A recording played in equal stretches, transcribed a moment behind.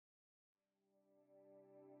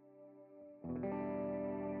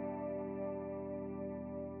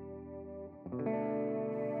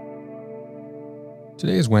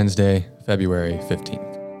Today is Wednesday, February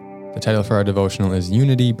 15th. The title for our devotional is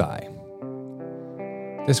Unity By.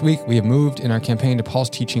 This week, we have moved in our campaign to Paul's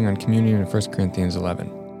teaching on communion in 1 Corinthians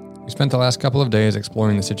 11. We spent the last couple of days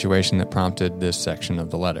exploring the situation that prompted this section of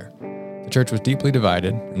the letter. The church was deeply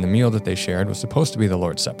divided, and the meal that they shared was supposed to be the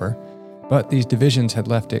Lord's Supper, but these divisions had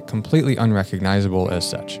left it completely unrecognizable as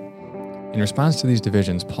such. In response to these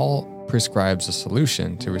divisions, Paul prescribes a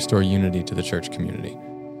solution to restore unity to the church community.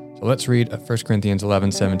 So let's read 1 Corinthians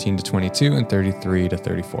 11, 17 to 22 and 33 to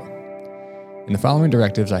 34. In the following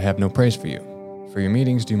directives I have no praise for you, for your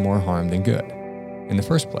meetings do more harm than good. In the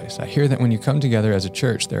first place, I hear that when you come together as a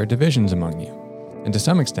church, there are divisions among you, and to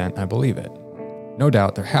some extent I believe it. No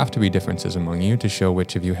doubt there have to be differences among you to show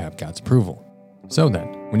which of you have God's approval. So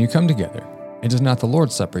then, when you come together, it is not the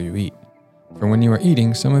Lord's Supper you eat. For when you are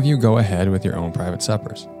eating, some of you go ahead with your own private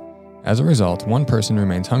suppers. As a result, one person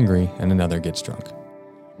remains hungry and another gets drunk.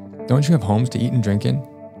 Don't you have homes to eat and drink in?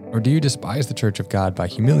 Or do you despise the church of God by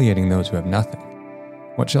humiliating those who have nothing?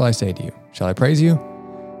 What shall I say to you? Shall I praise you?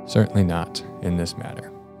 Certainly not in this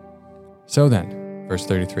matter. So then, verse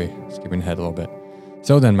 33, skipping ahead a little bit.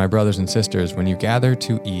 So then, my brothers and sisters, when you gather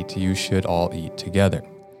to eat, you should all eat together.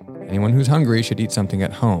 Anyone who's hungry should eat something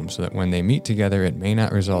at home, so that when they meet together, it may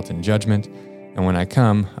not result in judgment, and when I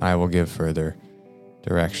come, I will give further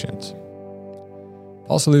directions.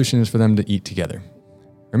 Paul's solution is for them to eat together.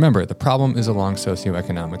 Remember, the problem is along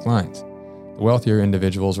socioeconomic lines. The wealthier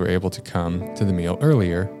individuals were able to come to the meal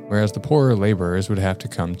earlier, whereas the poorer laborers would have to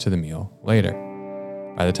come to the meal later.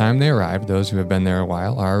 By the time they arrived, those who have been there a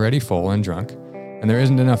while are already full and drunk, and there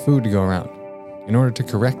isn't enough food to go around. In order to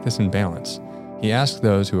correct this imbalance, he asked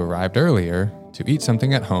those who arrived earlier to eat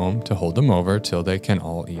something at home to hold them over till they can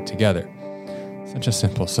all eat together. Such a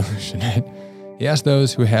simple solution, right? He asked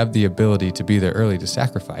those who have the ability to be there early to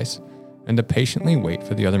sacrifice and to patiently wait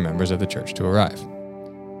for the other members of the church to arrive.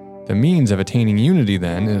 The means of attaining unity,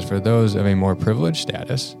 then, is for those of a more privileged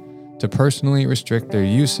status to personally restrict their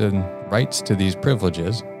use and rights to these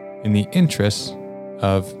privileges in the interests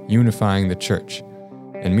of unifying the church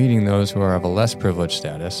and meeting those who are of a less privileged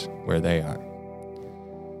status where they are.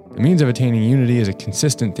 The means of attaining unity is a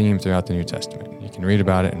consistent theme throughout the New Testament. You can read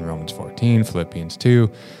about it in Romans 14, Philippians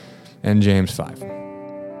 2, and James 5.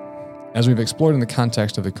 As we've explored in the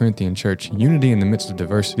context of the Corinthian church, unity in the midst of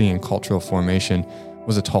diversity and cultural formation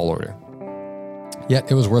was a tall order.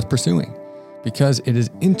 Yet it was worth pursuing because it is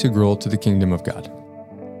integral to the kingdom of God.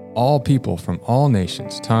 All people from all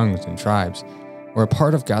nations, tongues, and tribes were a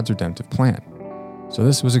part of God's redemptive plan. So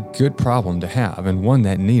this was a good problem to have and one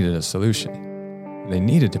that needed a solution. They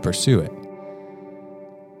needed to pursue it.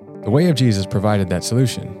 The way of Jesus provided that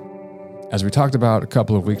solution. As we talked about a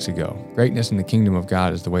couple of weeks ago, greatness in the kingdom of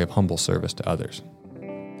God is the way of humble service to others.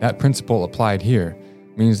 That principle applied here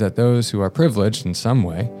means that those who are privileged in some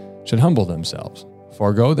way should humble themselves,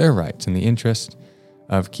 forego their rights in the interest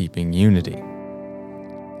of keeping unity.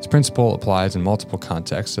 This principle applies in multiple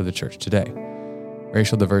contexts of the church today.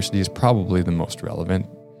 Racial diversity is probably the most relevant.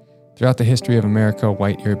 Throughout the history of America,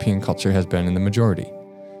 white European culture has been in the majority.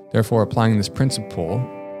 Therefore, applying this principle,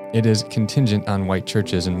 it is contingent on white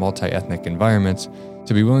churches in multi-ethnic environments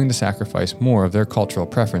to be willing to sacrifice more of their cultural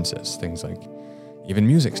preferences, things like even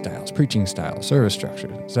music styles, preaching styles, service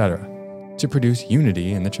structures, etc., to produce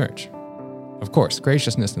unity in the church. Of course,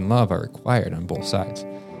 graciousness and love are required on both sides,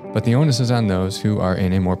 but the onus is on those who are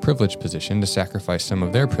in a more privileged position to sacrifice some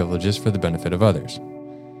of their privileges for the benefit of others.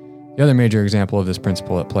 The other major example of this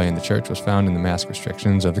principle at play in the church was found in the mask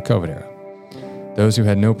restrictions of the COVID era. Those who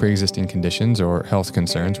had no pre-existing conditions or health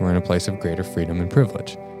concerns were in a place of greater freedom and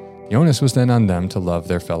privilege. The onus was then on them to love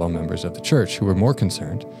their fellow members of the church who were more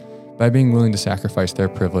concerned by being willing to sacrifice their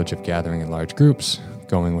privilege of gathering in large groups,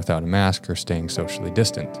 going without a mask, or staying socially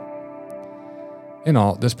distant. In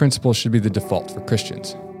all, this principle should be the default for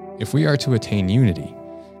Christians. If we are to attain unity,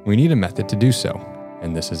 we need a method to do so,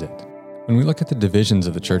 and this is it. When we look at the divisions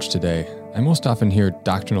of the church today, I most often hear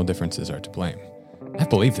doctrinal differences are to blame. I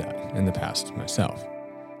believed that in the past myself.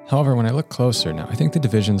 However, when I look closer now, I think the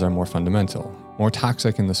divisions are more fundamental, more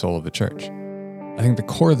toxic in the soul of the church. I think the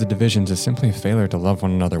core of the divisions is simply a failure to love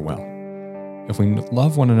one another well. If we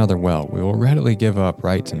love one another well, we will readily give up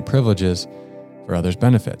rights and privileges for others'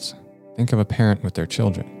 benefits. Think of a parent with their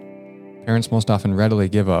children. Parents most often readily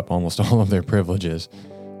give up almost all of their privileges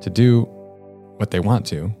to do what they want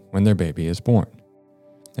to when their baby is born.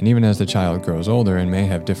 And even as the child grows older and may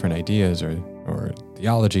have different ideas or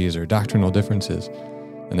theologies or doctrinal differences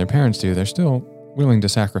than their parents do, they're still willing to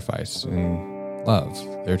sacrifice and love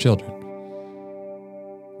their children.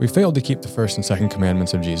 We failed to keep the first and second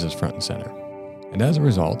commandments of Jesus front and center. And as a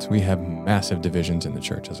result, we have massive divisions in the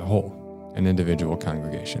church as a whole. and individual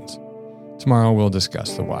congregations. Tomorrow we'll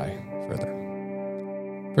discuss the why further.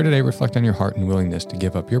 For today, reflect on your heart and willingness to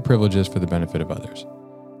give up your privileges for the benefit of others.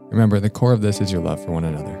 Remember, the core of this is your love for one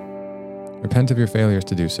another. Repent of your failures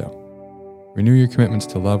to do so. Renew your commitments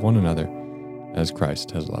to love one another as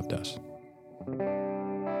Christ has loved us.